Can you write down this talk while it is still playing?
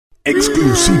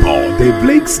Exclusivo de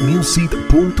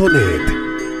blakesmusic.net.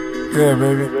 Yeah,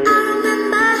 baby.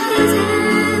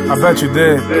 I bet you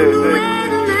did.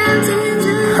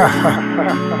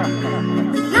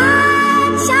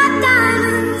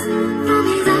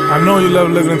 I know you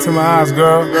love looking into my eyes,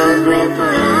 girl.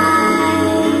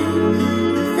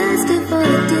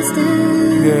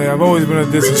 Yeah, I've always been a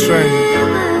distant stranger.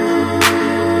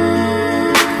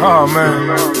 Oh,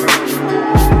 man.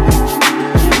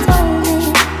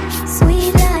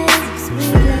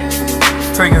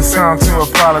 Taking some to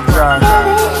apologize.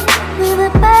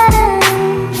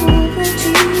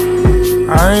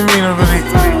 I ain't mean to really.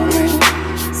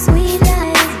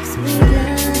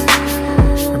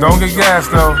 Don't get gas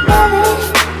though.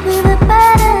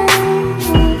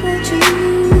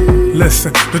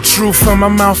 Listen, the truth from my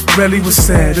mouth really was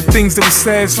sad. The things that were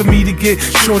sad for me to get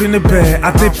short in the bed,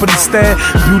 I did, but instead,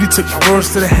 beauty took the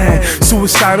worst to the head.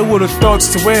 Suicidal with her thoughts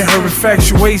to where her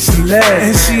infatuation led.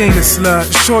 And she ain't a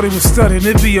slut, shorty was studying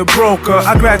to be a broker.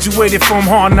 I graduated from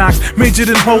hard knocks, majored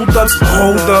in hold-ups.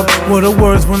 Hold up, what the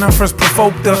words when I first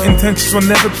provoked her. Intentions were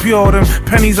never pure, them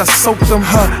pennies I soaked them.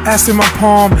 Her ass in my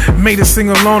palm, made her sing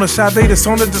along. A Sade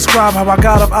song to describe how I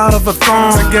got up out of a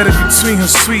thong. To get it between her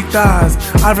sweet thighs,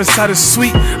 I recited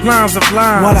sweet lines of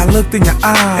lines while I looked in your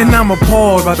eyes. And I'm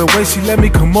appalled by the way she let me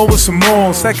come over some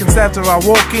more. Seconds after I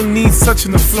walk in, knees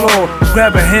touching the floor.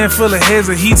 Grab a handful of hairs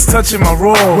and heat's touching my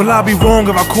raw. Will I be wrong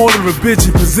if I called her a bitch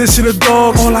in position of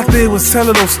dog? All I did was tell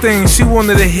her those things she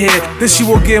wanted to hear. Then she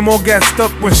would get more gassed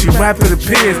up when she rapped it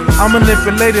appears. I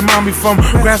manipulated mommy from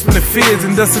grasping the fears,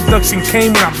 and the seduction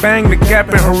came when I banged the gap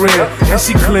in her rear. And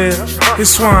she cleared.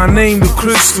 It's why I named her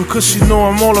Crystal, cause she know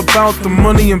I'm all about the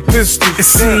money and pistols. It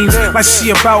seems like she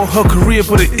about her career,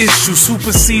 but the issue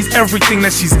supersedes everything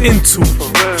that she's into.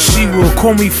 She will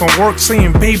call me from work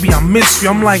saying, baby, I miss you.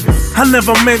 I'm like, I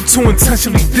never meant to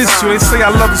intentionally diss you. They say I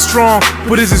love it strong,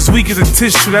 but it's as weak as a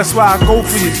tissue. That's why I go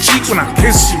for your cheek when I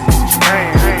kiss you.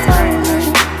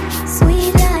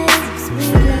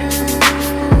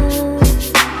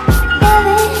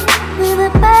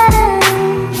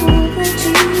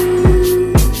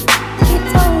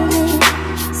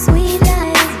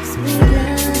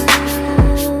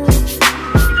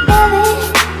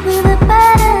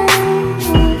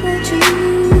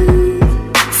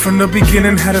 From the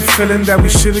beginning, had a feeling that we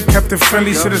should've kept it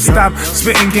friendly. Should've stopped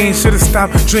spitting games, should've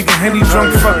stopped drinking Henny,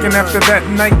 drunk fucking after that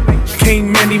night.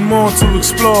 Came many more to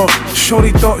explore.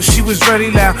 Shorty thought she was ready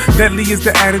now. Deadly is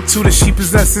the attitude that she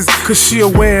possesses, cause she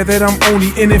aware that I'm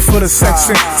only in it for the sex.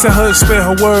 And to her, spare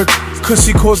her word, cause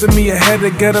she causing me a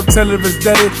headache. Get up, tell her it's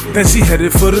deaded, then she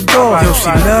headed for the door. Yo, she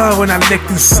loved when I licked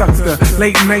and sucked her.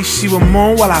 Late night she would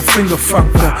moan while I finger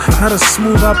fucked her. Not a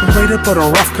smooth operator, but a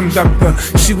rough conductor.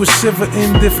 She would shiver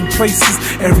in different places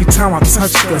every time I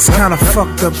touched her. It's kinda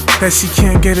fucked up that she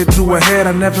can't get it through her head.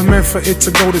 I never meant for it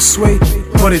to go this way,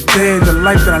 but it did. The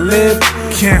life that I live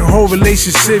can't hold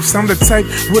relationships. I'm the type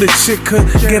with a chick could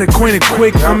get acquainted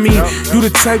quick. I mean, you the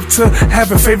type to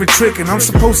have a favorite trick, and I'm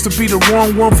supposed to be the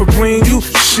wrong one for playing you?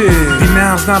 Shit,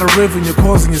 now it's not a river and you're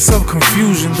causing yourself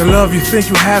confusion. The love you think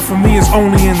you have for me is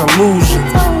only an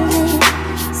illusion.